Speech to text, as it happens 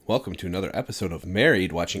Welcome to another episode of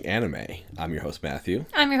Married Watching Anime. I'm your host, Matthew.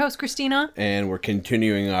 I'm your host, Christina. And we're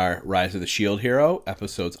continuing our Rise of the Shield Hero,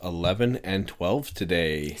 episodes 11 and 12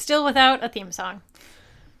 today. Still without a theme song.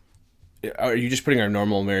 Are you just putting our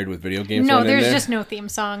normal Married with Video Games No, one in there? there's just no theme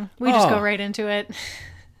song. We just go right into it.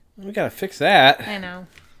 We gotta fix that. I know.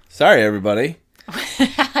 Sorry, everybody.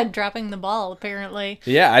 Dropping the ball, apparently.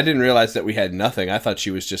 Yeah, I didn't realize that we had nothing. I thought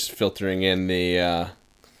she was just filtering in the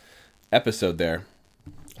episode there.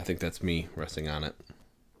 I think that's me resting on it.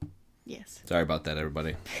 Yes. Sorry about that,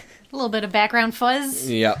 everybody. A little bit of background fuzz.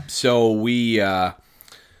 Yep. So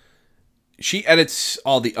she edits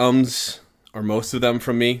all the ums, or most of them,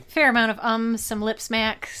 from me. Fair amount of some lip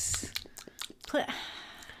smacks.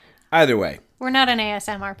 Either way. We're not an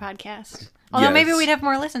ASMR podcast. Although maybe we'd have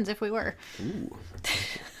more listens if we were. Ooh.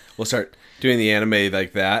 We'll start doing the anime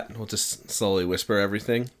like that. We'll just slowly whisper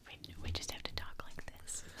everything. We just have to talk like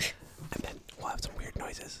this. And then we'll have some weird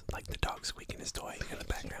noises, like the dog squeaking his toy in the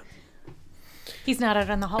background. He's not out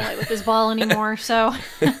in the hallway with his ball anymore, so...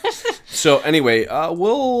 So anyway,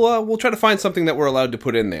 we'll try to find something that we're allowed to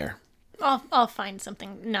put in there. I'll find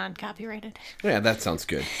something non-copyrighted. Yeah, that sounds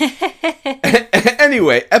good.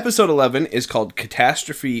 Anyway, episode 11 is called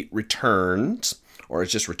Catastrophe Returns. Or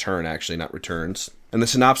it's just Return, actually, not Returns. And the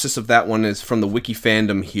synopsis of that one is from the wiki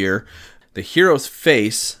fandom here. The heroes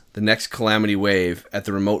face the next calamity wave at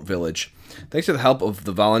the remote village. Thanks to the help of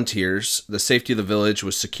the volunteers, the safety of the village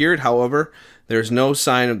was secured. However, there is no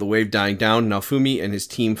sign of the wave dying down. Naofumi and his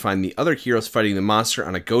team find the other heroes fighting the monster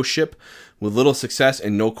on a ghost ship with little success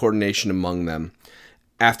and no coordination among them.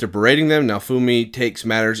 After berating them, Naofumi takes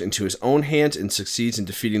matters into his own hands and succeeds in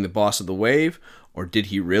defeating the boss of the wave. Or did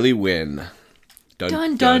he really win?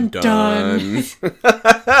 Dun, dun, dun, dun.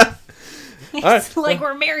 It's like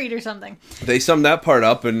we're married or something. They summed that part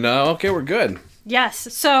up and, okay, we're good.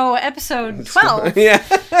 Yes, so episode 12. Yeah.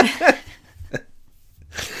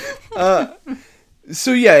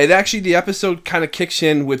 So yeah, the episode kind of kicks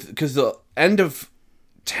in with, because the end of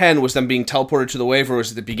 10 was them being teleported to the wave, or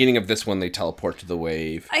was it the beginning of this one they teleport to the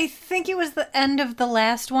wave? I think it was the end of the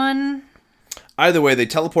last one. Either way, they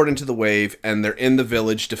teleport into the wave, and they're in the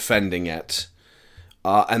village defending it.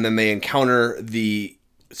 And then they encounter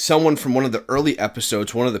someone from one of the early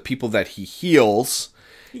episodes, one of the people that he heals.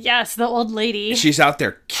 Yes, the old lady. She's out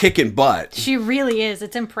there kicking butt. She really is.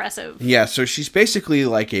 It's impressive. Yeah, so she's basically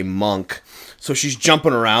like a monk. So she's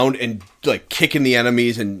jumping around and like kicking the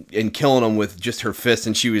enemies and killing them with just her fists.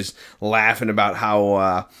 And she was laughing about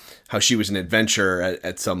how she was an adventurer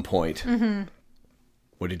at some point. Mm-hmm.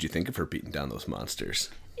 What did you think of her beating down those monsters?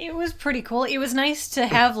 It was pretty cool. It was nice to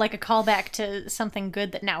have like a callback to something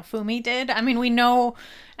good that Naofumi did. I mean, we know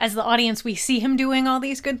as the audience we see him doing all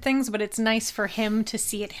these good things, but it's nice for him to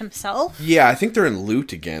see it himself. Yeah, I think they're in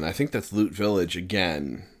Loot again. I think that's Loot Village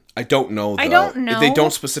again. I don't know, though. I don't know. They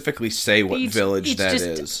don't specifically say what village that is.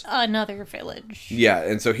 It's just another village. Yeah,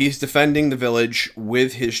 and so he's defending the village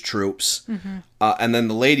with his troops. Mm-hmm. And then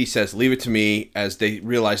the lady says, leave it to me, as they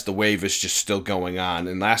realize the wave is just still going on.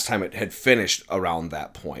 And last time it had finished around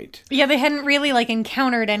that point. Yeah, they hadn't really like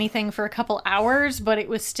encountered anything for a couple hours, but it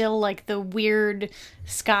was still like the weird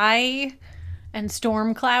sky and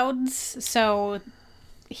storm clouds. So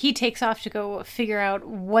he takes off to go figure out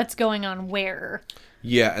what's going on where.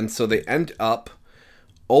 Yeah, and so they end up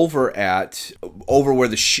over where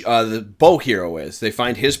the bow hero is. They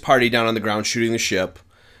find his party down on the ground shooting the ship,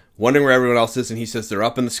 wondering where everyone else is, and he says they're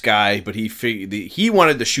up in the sky, but he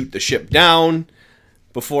wanted to shoot the ship down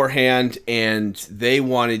beforehand, and they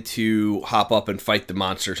wanted to hop up and fight the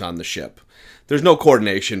monsters on the ship. There's no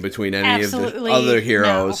coordination between any of the other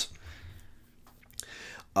heroes.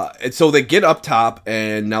 No. And so they get up top,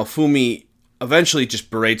 and Naofumi eventually just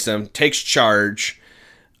berates them, takes charge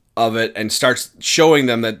of it, and starts showing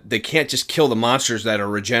them that they can't just kill the monsters that are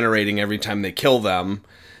regenerating every time they kill them.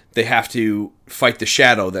 They have to fight the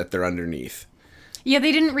shadow that they're underneath. Yeah,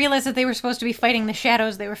 they didn't realize that they were supposed to be fighting the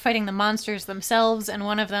shadows. They were fighting the monsters themselves, and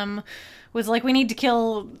one of them was like, we need to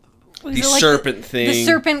kill... The serpent thing. The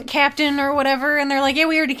serpent captain or whatever, and they're like, yeah,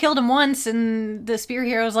 we already killed him once, and the spear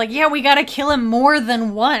hero's like, yeah, we gotta kill him more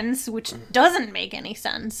than once, which doesn't make any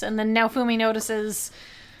sense. And then Naofumi notices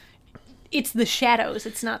it's the shadows,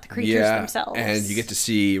 it's not the creatures themselves. And you get to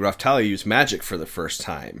see Raphtalia use magic for the first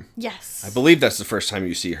time. Yes. I believe that's the first time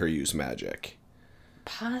you see her use magic.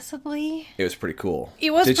 Possibly. It was pretty cool.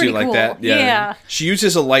 It was Did pretty you like cool. That? Yeah. She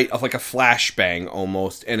uses a light of like a flashbang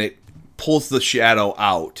almost, and it pulls the shadow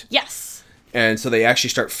out. Yes. And so they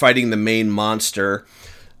actually start fighting the main monster.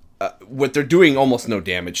 What they're doing almost no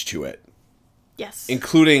damage to it. Yes.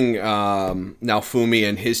 including Naofumi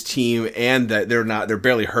and his team, and that they're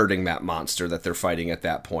barely hurting that monster that they're fighting at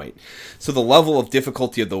that point. So the level of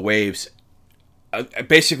difficulty of the waves,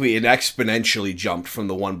 basically it exponentially jumped from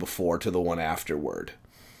the one before to the one afterward,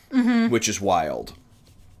 which is wild.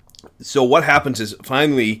 So what happens is,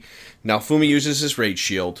 finally, Naofumi uses his rage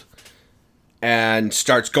shield and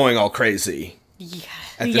starts going all crazy. Yeah.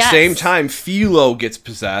 At the same time, Philo gets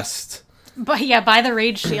possessed. But yeah, by the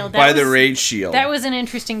rage shield. The rage shield. That was an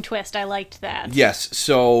interesting twist. I liked that. Yes.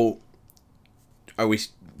 So, are we?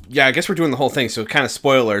 Yeah, I guess we're doing the whole thing. So, kind of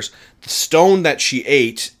spoilers. The stone that she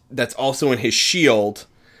ate, that's also in his shield,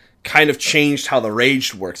 kind of changed how the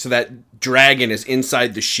rage works. So that dragon is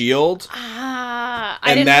inside the shield.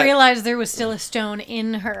 I didn't realize there was still a stone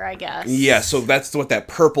in her, I guess. Yeah, so that's what that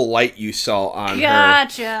purple light you saw on her.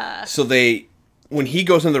 Gotcha. So when he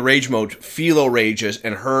goes into the rage mode, Philo rages,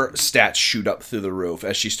 and her stats shoot up through the roof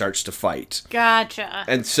as she starts to fight. Gotcha.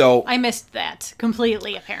 And so I missed that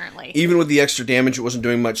completely, apparently. even with the extra damage, it wasn't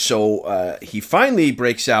doing much, so he finally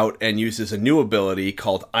breaks out and uses a new ability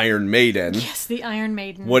called Iron Maiden. Yes, the Iron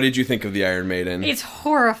Maiden. What did you think of the Iron Maiden? It's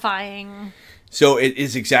horrifying. So it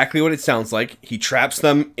is exactly what it sounds like. He traps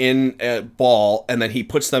them in a ball, and then he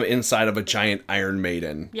puts them inside of a giant Iron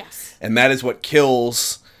Maiden. Yes. And that is what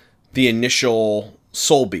kills the initial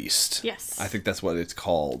Soul Beast. Yes. I think that's what it's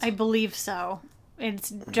called. I believe so.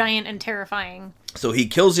 It's giant and terrifying. So he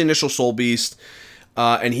kills the initial Soul Beast,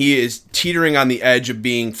 and he is teetering on the edge of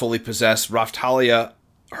being fully possessed. Raphtalia,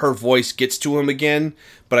 her voice gets to him again,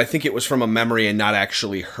 but I think it was from a memory and not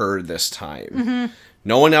actually heard this time. Mm-hmm.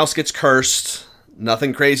 No one else gets cursed.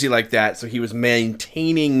 Nothing crazy like that. So he was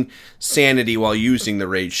maintaining sanity while using the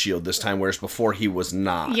Rage Shield this time, whereas before he was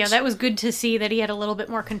not. Yeah, that was good to see that he had a little bit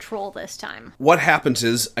more control this time. What happens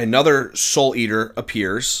is another Soul Eater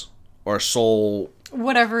appears, or Soul...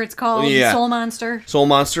 whatever it's called, Yeah. Soul Monster. Soul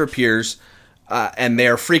Monster appears, and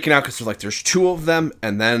they're freaking out because they're like, there's two of them,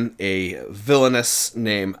 and then a villainess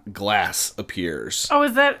named Glass appears. Oh,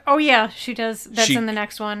 is that... Oh, yeah, she does. That's She- in the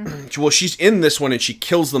next one. Well, she's in this one, and she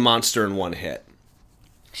kills the monster in one hit.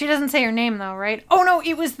 She doesn't say her name, though, right? Oh, no,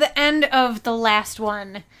 it was the end of the last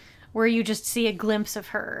one where you just see a glimpse of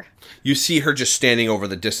her. You see her just standing over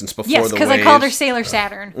the distance before Yes, the because waves. I called her Sailor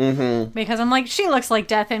Saturn. Mm-hmm. Because I'm like, she looks like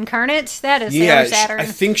Death incarnate. That is Yeah, Sailor Saturn. I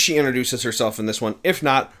think she introduces herself in this one. If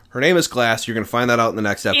not, her name is Glass. You're going to find that out in the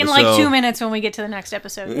next episode. in like 2 minutes when we get to the next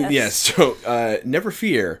episode. Yes. Yes, so never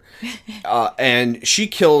fear. And she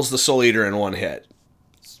kills the Soul Eater in one hit.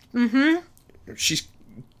 Mm-hmm. She's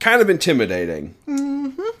kind of intimidating.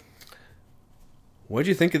 Mm-hmm. What did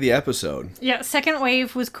you think of the episode? Yeah, second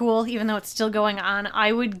wave was cool, even though it's still going on.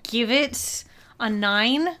 I would give it a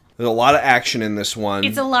 9. There's a lot of action in this one.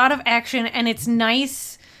 It's a lot of action, and it's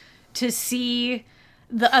nice to see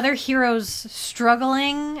the other heroes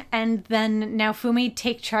struggling, and then Naofumi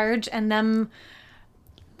take charge, and them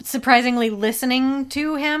surprisingly listening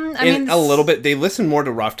to him. A little bit. They listen more to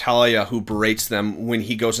Raphtalia, who berates them when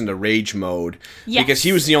he goes into rage mode. Yes. Because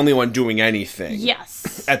he was the only one doing anything.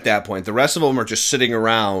 Yes. At that point. The rest of them are just sitting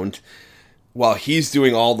around while he's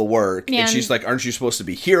doing all the work. Yeah, and she's like, aren't you supposed to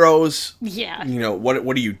be heroes? Yeah. You know, what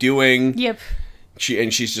are you doing? Yep.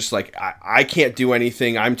 She's just like, I can't do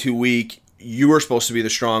anything. I'm too weak. You are supposed to be the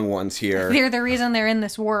strong ones here. They're the reason they're in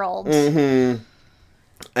this world. Mm-hmm.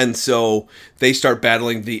 And so they start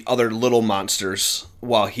battling the other little monsters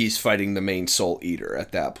while he's fighting the main Soul Eater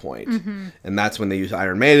at that point. Mm-hmm. And that's when they use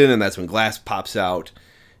Iron Maiden, and that's when Glass pops out.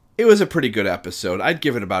 It was a pretty good episode. I'd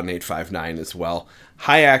give it about an 8.59 as well.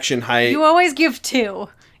 High action, high... You always give 2.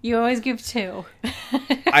 You always give 2.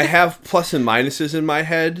 I have plus and minuses in my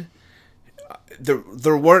head.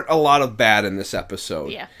 There weren't a lot of bad in this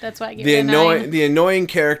episode. Yeah, that's why I give it a 9. The annoying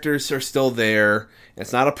characters are still there.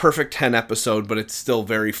 It's not a perfect 10 episode, but it's still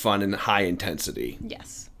very fun and high intensity.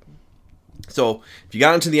 Yes. So, if you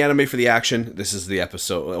got into the anime for the action, this is the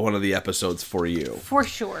episode, one of the episodes for you. For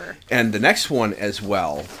sure. And the next one as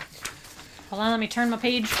well. Hold on, let me turn my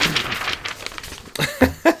page.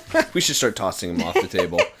 We should start tossing them off the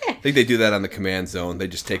table. I think they do that on the Command Zone. They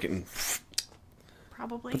just take it and...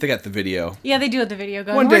 Probably. But they got the video. Yeah, they do have the video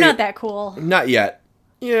going. One We're day- not that cool. Not yet.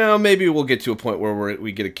 You know, maybe we'll get to a point where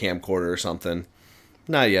we get a camcorder or something.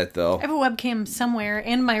 Not yet, though. I have a webcam somewhere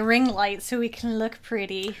and my ring light so we can look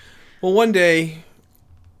pretty. Well, one day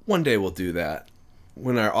we'll do that.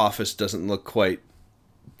 When our office doesn't look quite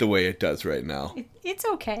the way it does right now. It's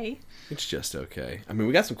okay. It's just okay. I mean,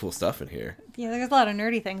 we got some cool stuff in here. Yeah, there's a lot of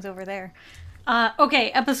nerdy things over there. Okay,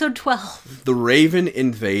 episode 12. The Raven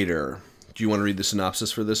Invader. Do you want to read the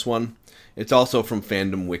synopsis for this one? It's also from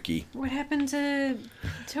Fandom Wiki. What happened to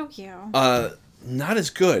Tokyo? Not as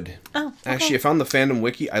good. Oh, okay. Actually, I found the fandom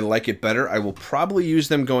wiki. I like it better. I will probably use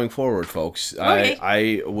them going forward, folks. Okay.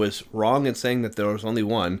 I was wrong in saying that there was only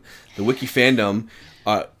one. The wiki fandom,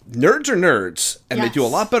 nerds are nerds, and they do a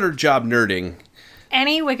Yes. lot better job nerding.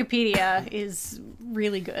 Any Wikipedia is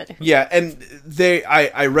really good. Yeah, and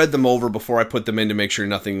I read them over before I put them in to make sure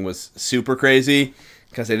nothing was super crazy,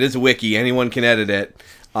 because it is a wiki. Anyone can edit it.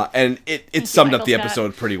 And it summed up Michael the Scott.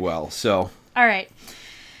 episode pretty well. So, All right.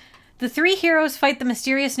 The three heroes fight the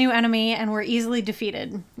mysterious new enemy and were easily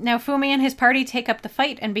defeated. Now Fumi and his party take up the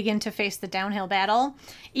fight and begin to face the downhill battle.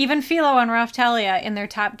 Even Philo and Raphtalia in their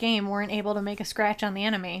top game weren't able to make a scratch on the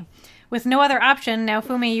enemy. With no other option, now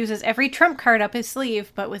Fumi uses every trump card up his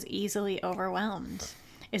sleeve, but was easily overwhelmed.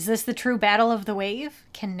 Is this the true battle of the wave?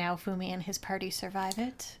 Can now Fumi and his party survive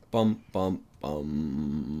it? bum, bum,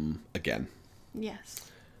 bum. Again. Yes.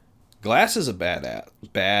 Glass is a bad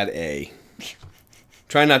A.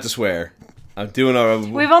 Try not to swear. I'm doing a...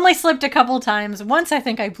 We've only slipped a couple times. Once I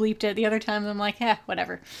think I bleeped it. The other times I'm like,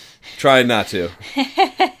 whatever. Try not to.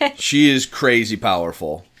 She is crazy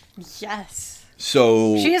powerful. Yes.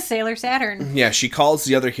 So... She is Sailor Saturn. Yeah, she calls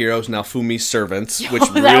the other heroes now Fumi's servants, which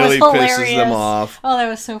Oh, that was really pisses hilarious. them off. Oh, that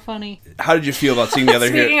was so funny. How did you feel about seeing the other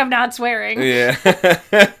Speaking heroes? of not swearing. Yeah.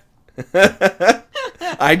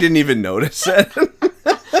 I didn't even notice it.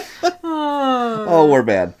 Oh, we're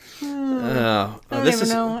bad. I don't This even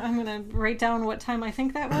is know. I'm going to write down what time I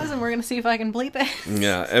think that was, and we're going to see if I can bleep it.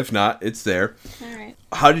 yeah. If not, it's there. All right.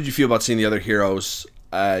 How did you feel about seeing the other heroes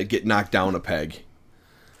get knocked down a peg?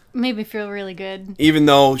 Made me feel really good. Even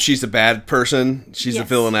though she's a bad person, she's a Yes.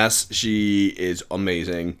 villainess. She is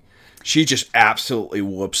amazing. She just absolutely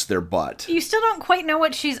whoops their butt. You still don't quite know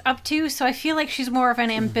what she's up to, so I feel like she's more of an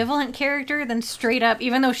ambivalent character than straight up.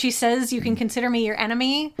 Even though she says, you can consider me your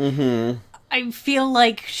enemy, I feel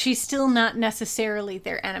like she's still not necessarily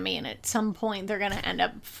their enemy, and at some point they're going to end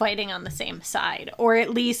up fighting on the same side. Or at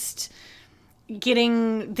least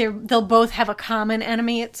they'll both have a common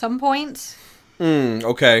enemy at some point.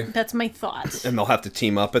 Okay. That's my thought. And they'll have to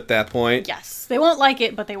team up at that point. Yes. They won't like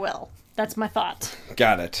it, but they will. That's my thought.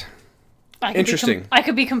 Got it. I could Interesting. I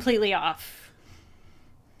could be completely off.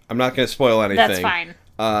 I'm not going to spoil anything. That's fine.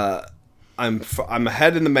 I'm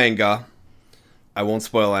ahead in the manga. I won't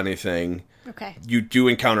spoil anything. Okay. You do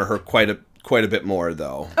encounter her quite a bit more,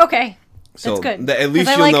 though. Okay. So That's good. At least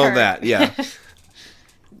 'Cause I you'll like know her. that. Yeah.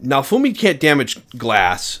 Now, Fumi can't damage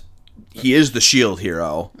Glass. He is the shield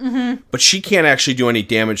hero. Mm-hmm. But she can't actually do any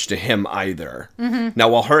damage to him either. Mm-hmm. Now,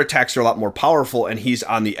 while her attacks are a lot more powerful and he's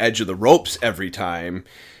on the edge of the ropes every time,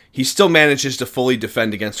 he still manages to fully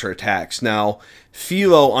defend against her attacks. Now,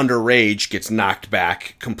 Philo, under rage, gets knocked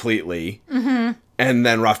back completely. Mm-hmm. And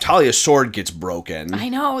then Raphtalia's sword gets broken. I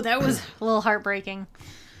know, that was a little heartbreaking.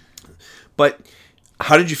 But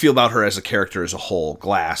how did you feel about her as a character as a whole?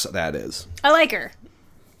 Glass, that is. I like her.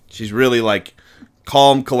 She's really, like,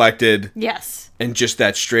 calm, collected, Yes. and just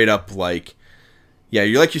that straight up, like... Yeah,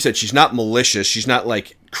 like you said, she's not malicious. She's not,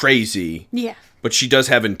 like, crazy. Yeah. But she does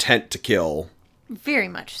have intent to kill. Very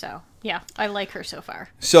much so. Yeah, I like her so far.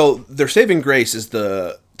 So, their saving grace is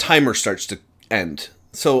the timer starts to end.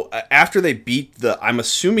 So, after they beat I'm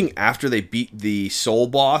assuming after they beat the soul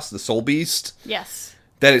boss, the soul beast... Yes.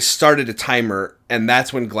 that it started a timer, and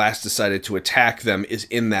that's when Glass decided to attack them, is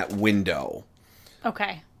in that window.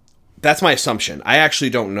 Okay. That's my assumption. I actually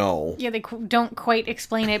don't know. Yeah, they don't quite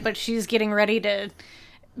explain it, but she's getting ready to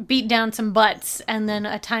beat down some butts, and then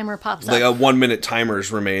a timer pops Like up. a 1 minute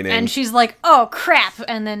timer's remaining. And she's like, oh, crap,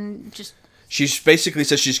 and then just... She basically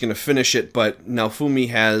says she's going to finish it, but now Fumi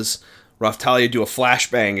has Raphtalia do a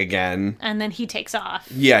flashbang again. And then he takes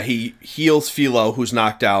off. Yeah, he heals Philo, who's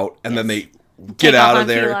knocked out, and then they get Take off out of on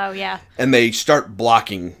there. Philo, yeah. And they start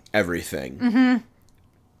blocking everything. Mm-hmm.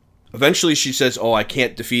 Eventually she says, oh, I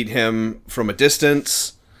can't defeat him from a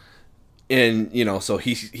distance. And, so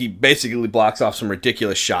he basically blocks off some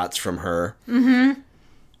ridiculous shots from her. Mm-hmm.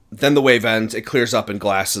 Then the wave ends, it clears up, and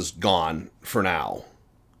Glass is gone for now.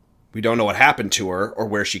 We don't know what happened to her or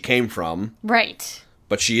where she came from. Right.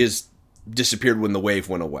 But she is disappeared when the wave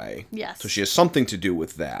went away. Yes. So she has something to do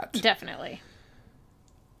with that. Definitely.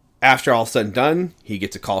 After all said and done, he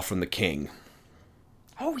gets a call from the king.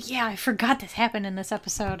 Oh, yeah, I forgot this happened in this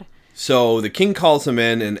episode. So the king calls him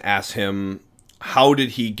in and asks him, how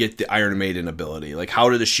did he get the Iron Maiden ability? Like, how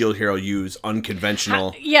did the shield hero use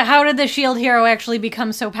unconventional... How did the shield hero actually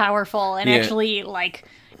become so powerful and Yeah. actually, like,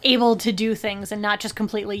 able to do things and not just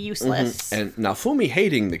completely useless? And now Fumi,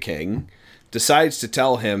 hating the king, decides to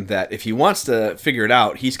tell him that if he wants to figure it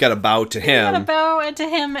out, he's got to bow to him Gotta bow to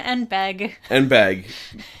him and beg. and beg,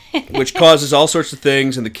 which causes all sorts of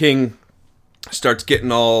things, and the king starts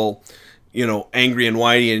getting all angry and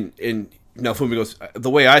whiny, and Naofumi goes, the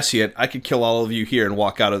way I see it, I could kill all of you here and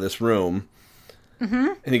walk out of this room. Mm-hmm.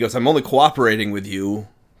 And he goes, I'm only cooperating with you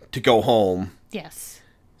to go home. Yes.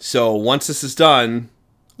 So once this is done,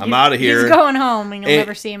 I'm out of here. He's going home, and you'll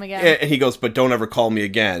never see him again. And he goes, but don't ever call me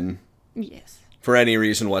again. Yes. For any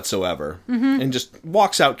reason whatsoever. Mm-hmm. And just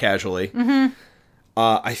walks out casually. Mm-hmm.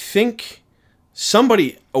 I think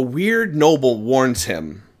a weird noble warns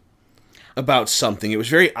him about something. It was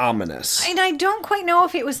very ominous. And I don't quite know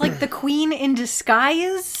if it was like the queen in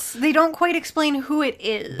disguise. They don't quite explain who it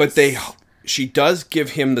is. But she does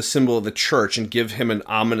give him the symbol of the church and give him an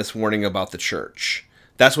ominous warning about the church.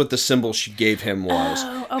 That's what the symbol she gave him was.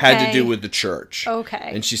 Oh, okay. Had to do with the church.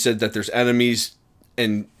 Okay. And she said that there's enemies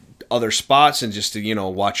in other spots and just to,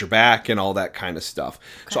 watch your back and all that kind of stuff.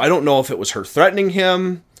 Okay. So I don't know if it was her threatening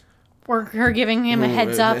him. Or her giving him a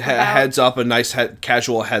heads up. A nice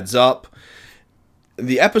casual heads up.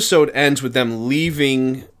 The episode ends with them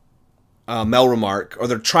leaving Melremark, or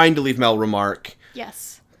they're trying to leave Melremark.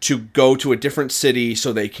 Yes. To go to a different city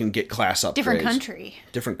so they can get class upgrades.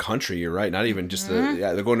 Different country, you're right. Not even just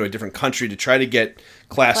they're going to a different country to try to get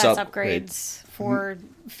class upgrades for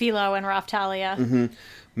Philo and Raphtalia. Mm-hmm.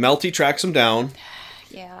 Melty tracks him down.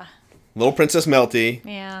 Yeah. Little Princess Melty.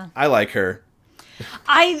 Yeah. I like her.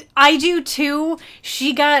 I do too.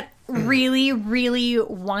 She got really, really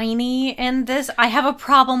whiny in this. I have a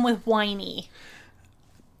problem with whiny.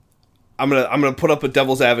 I'm gonna put up a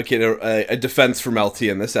devil's advocate, a defense for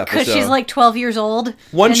Melty in this episode. Because she's like 12 years old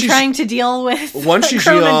and trying to deal with once she's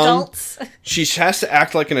young, adults. She has to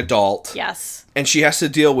act like an adult. Yes. And she has to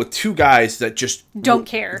deal with two guys that just don't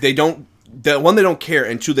care. They don't care,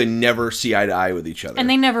 and two, they never see eye to eye with each other. And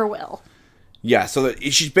they never will. Yeah, so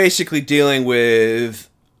she's basically dealing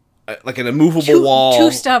with like an immovable wall.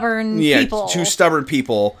 Two stubborn people. Yeah, two stubborn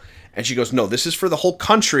people. And she goes, no, this is for the whole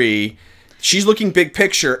country. She's looking big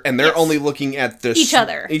picture, and they're only looking at each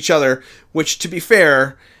other, which, to be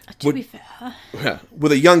fair,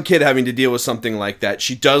 with a young kid having to deal with something like that,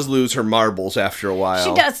 she does lose her marbles after a while.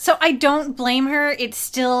 She does. So I don't blame her. It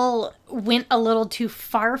still went a little too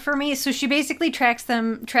far for me. So she basically tracks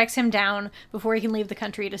him down before he can leave the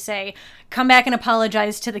country to say, come back and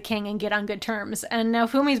apologize to the king and get on good terms. And now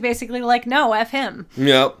Fumi's basically like, no, F him.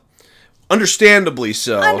 Yep. Understandably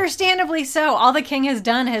so. All the king has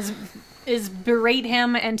done is berate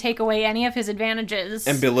him and take away any of his advantages.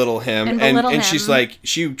 And belittle him. And she's like,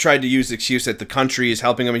 she tried to use the excuse that the country is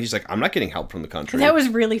helping him, and he's like, I'm not getting help from the country. That was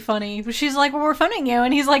really funny. She's like, well, we're funding you.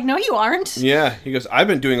 And he's like, no, you aren't. Yeah. He goes, I've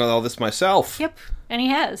been doing all this myself. Yep. And he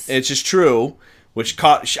has. It's just true, which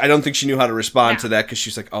I don't think she knew how to respond to that, because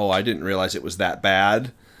she's like, oh, I didn't realize it was that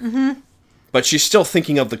bad. Mm-hmm. But she's still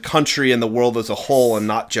thinking of the country and the world as a whole and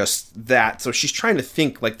not just that. So she's trying to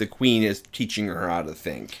think like the queen is teaching her how to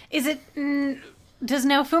think. Is it... does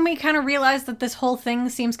Naofumi kind of realize that this whole thing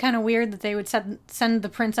seems kind of weird, that they would send the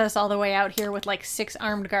princess all the way out here with like 6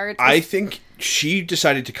 armed guards? I think she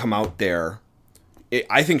decided to come out there.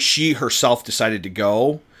 I think she herself decided to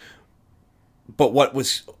go. But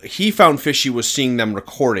he found fishy was seeing them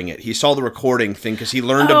recording it. He saw the recording thing because he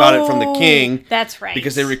learned about it from the king. That's right.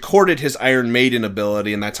 Because they recorded his Iron Maiden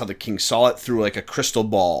ability, and that's how the king saw it, through like a crystal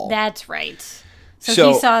ball. That's right.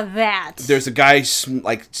 So he saw that. There's a guy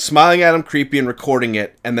like smiling at him, creepy, and recording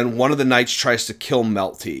it, and then one of the knights tries to kill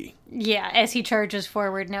Melty. Yeah, as he charges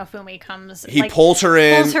forward, Naofumi comes. He pulls her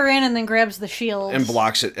in, and then grabs the shield and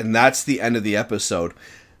blocks it, and that's the end of the episode.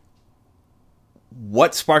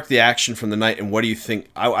 What sparked the action from the night, and what do you think?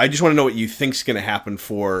 I just want to know what you think's going to happen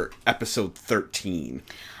for episode 13.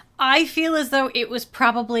 I feel as though it was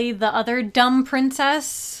probably the other dumb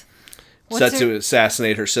princess. Set to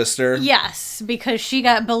assassinate her sister? Yes, because she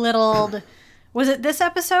got belittled. Was it this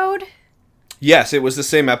episode? Yes, it was the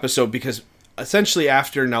same episode, because essentially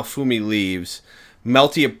after Naofumi leaves,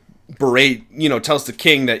 Melty tells the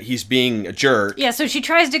king that he's being a jerk. Yeah, so she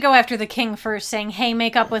tries to go after the king first, saying, hey,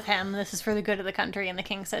 make up with him. This is for the good of the country. And the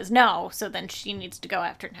king says no. So then she needs to go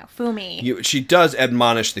after Naofumi. She does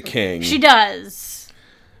admonish the king. She does.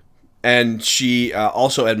 And she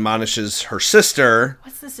also admonishes her sister.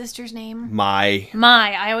 What's the sister's name? Mai.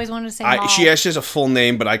 I always wanted to say Mai. She has a full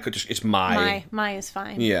name, but it's Mai. Mai is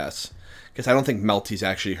fine. Yes. Because I don't think Melty's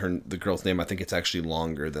actually the girl's name. I think it's actually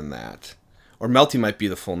longer than that. Or Melty might be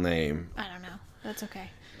the full name. I don't know. That's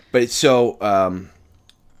okay. But so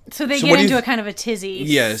they get into a kind of a tizzy.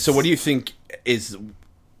 Yeah, so what do you think is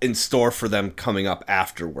in store for them coming up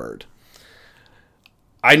afterward?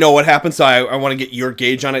 I know what happens, so I want to get your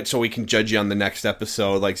gauge on it so we can judge you on the next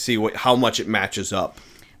episode, like see how much it matches up.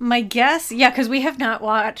 My guess, yeah, because we have not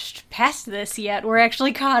watched past this yet. We're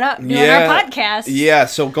actually caught up doing our podcast. Yeah,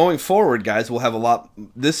 so going forward, guys, we'll have a lot.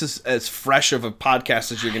 This is as fresh of a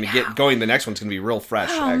podcast as you're going to get going. The next one's going to be real fresh,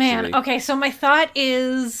 Oh, man. Okay, so my thought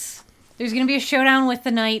is there's going to be a showdown with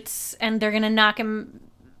the knights, and they're going to knock him.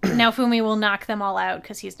 Naofumi will knock them all out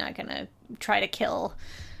because he's not going to try to kill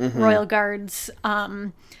royal guards.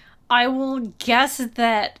 I will guess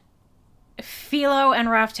that Philo and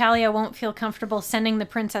Raftalia won't feel comfortable sending the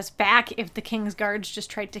princess back if the king's guards just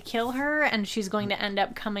tried to kill her, and she's going to end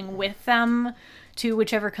up coming with them to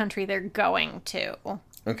whichever country they're going to.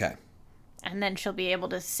 Okay. And then she'll be able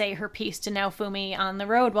to say her piece to Naofumi on the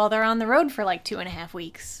road while they're on the road for like 2.5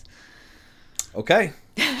 weeks. Okay.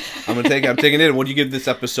 I'm taking it in. What do you give this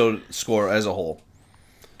episode score as a whole?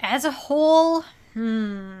 As a whole,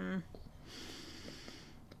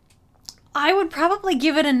 I would probably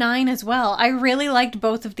give it a 9 as well. I really liked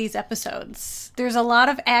both of these episodes. There's a lot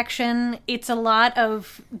of action. It's a lot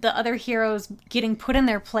of the other heroes getting put in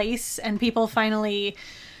their place and people finally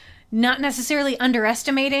not necessarily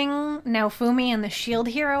underestimating Naofumi and the shield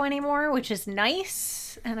hero anymore, which is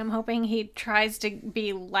nice. And I'm hoping he tries to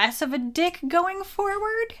be less of a dick going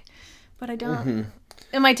forward. But I don't.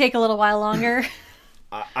 It might take a little while longer.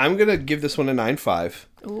 I'm going to give this one a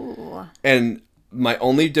 9.5. Ooh. And my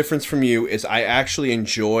only difference from you is I actually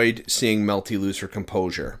enjoyed seeing Melty lose her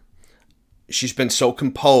composure. She's been so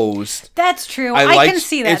composed. That's true. I can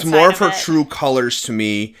see that. It's more of her true colors to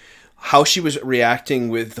me. How she was reacting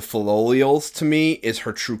with the Filolials to me is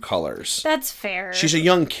her true colors. That's fair. She's a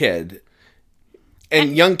young kid.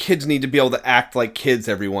 And young kids need to be able to act like kids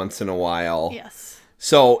every once in a while. Yes.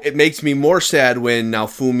 So it makes me more sad when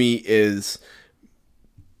Naofumi is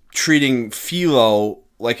treating Philo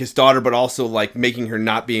like his daughter, but also like making her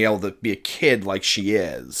not being able to be a kid like she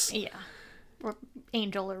is. Yeah. Or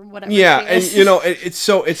angel or whatever. Yeah, and you know, it's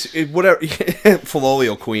whatever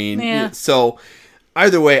Filolial queen. Yeah. So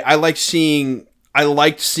either way, I liked seeing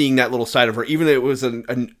that little side of her, even if it was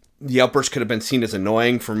the outburst could have been seen as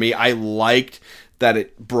annoying for me. I liked that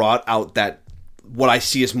it brought out that what I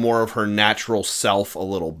see as more of her natural self a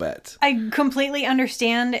little bit. I completely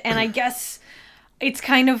understand, and I guess it's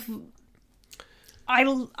kind of.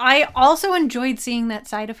 I also enjoyed seeing that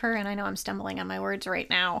side of her, and I know I'm stumbling on my words right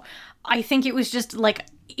now. I think it was just like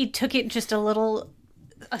it took it just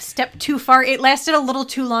a step too far. It lasted a little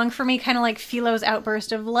too long for me, kind of like Philo's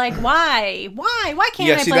outburst of like, why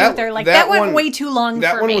can't I play with her? Like that went way too long for me.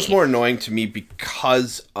 That one was more annoying to me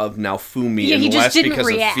because of Naofumi and less because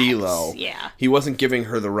of Philo. Yeah, he wasn't giving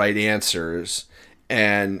her the right answers,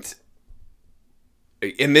 and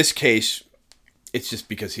in this case, it's just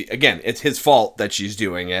because it's his fault that she's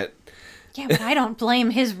doing it. Yeah, but I don't blame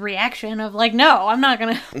his reaction of like, no, I'm not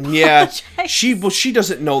gonna. Yeah, she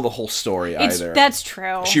doesn't know the whole story either. That's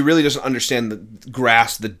true. She really doesn't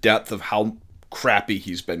grasp the depth of how crappy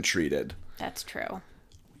he's been treated. That's true.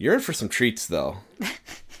 You're in for some treats, though.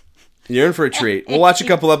 You're in for a treat. We'll watch a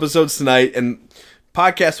couple episodes tonight, and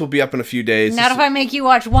podcast will be up in a few days. Not if I make you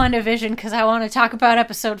watch WandaVision, because I want to talk about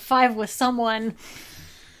episode 5 with someone.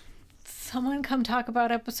 Someone come talk about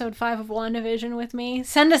episode 5 of WandaVision with me.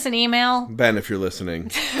 Send us an email. Ben, if you're listening.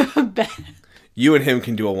 Ben. You and him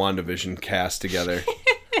can do a WandaVision cast together.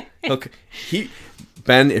 Look,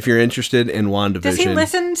 Ben, if you're interested in WandaVision. Does he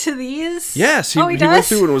listen to these? Yes, he does? went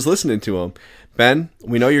through and was listening to them. Ben,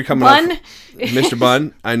 we know you're coming up. Mr.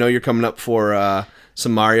 Bun, I know you're coming up for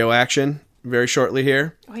some Mario action very shortly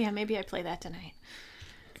here. Oh, yeah, maybe I play that tonight.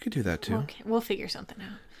 You could do that, too. Okay, we'll figure something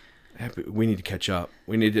out. We need to catch up.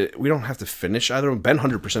 We don't have to finish either of them. Ben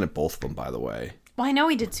 100% at both of them, by the way. Well, I know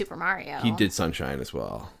he did Super Mario. He did Sunshine as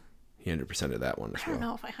well. He 100%ed that one as well. I don't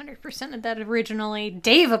know if I 100%ed that originally.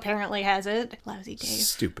 Dave apparently has it. Lousy Dave.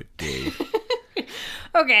 Stupid Dave.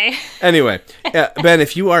 Okay. Anyway, Ben,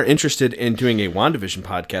 if you are interested in doing a WandaVision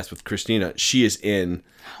podcast with Christina, she is in.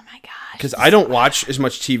 Oh my gosh. Because I don't watch as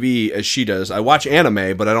much TV as she does. I watch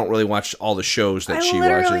anime, but I don't really watch all the shows that she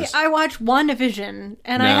watches. I watch WandaVision,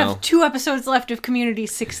 and I have 2 episodes left of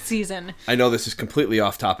Community's 6th season. I know this is completely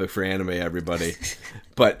off topic for anime, everybody.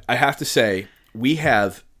 But I have to say, we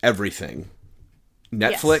have everything.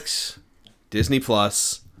 Netflix, Disney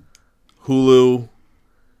Plus, Hulu,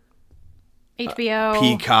 HBO,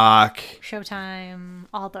 Peacock, Showtime,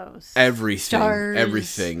 all those. Everything. Stars.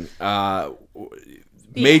 Everything.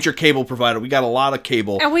 Major cable provider. We got a lot of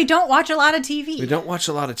cable. And we don't watch a lot of TV. We don't watch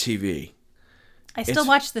a lot of TV. I still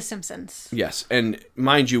watch The Simpsons. Yes. And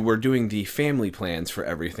mind you, we're doing the family plans for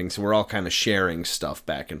everything, so we're all kind of sharing stuff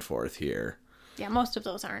back and forth here. Yeah, most of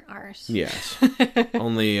those aren't ours. Yes.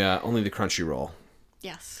 only the Crunchyroll.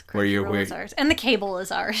 Yes. Where you're- Crunchyroll is ours. And the cable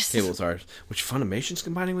is ours. Cable's ours. Which Funimation's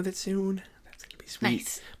combining with it soon. That's going to be sweet.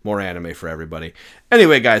 Nice. More anime for everybody.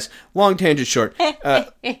 Anyway, guys, long tangent short.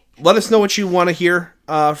 Let us know what you want to hear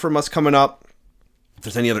from us coming up. If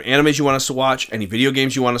there's any other animes you want us to watch, any video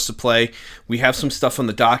games you want us to play, we have some stuff on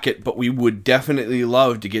the docket, but we would definitely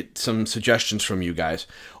love to get some suggestions from you guys.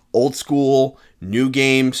 Old school, new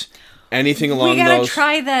games, anything along those. We gotta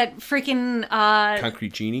try that freaking,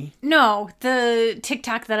 Concrete Genie? no, the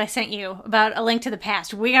TikTok that I sent you about A Link to the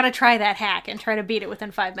Past. We gotta try that hack and try to beat it within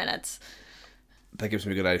 5 minutes. That gives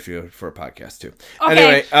me a good idea for a podcast, too.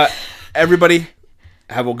 Okay. Anyway, everybody,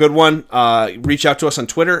 have a good one. Reach out to us on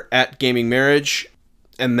Twitter, @GamingMarriage.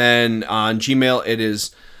 And then on Gmail, it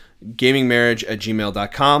is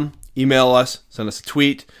gamingmarriage@gmail.com. Email us, send us a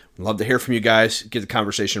tweet. We'd love to hear from you guys. Get the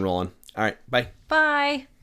conversation rolling. All right, bye. Bye.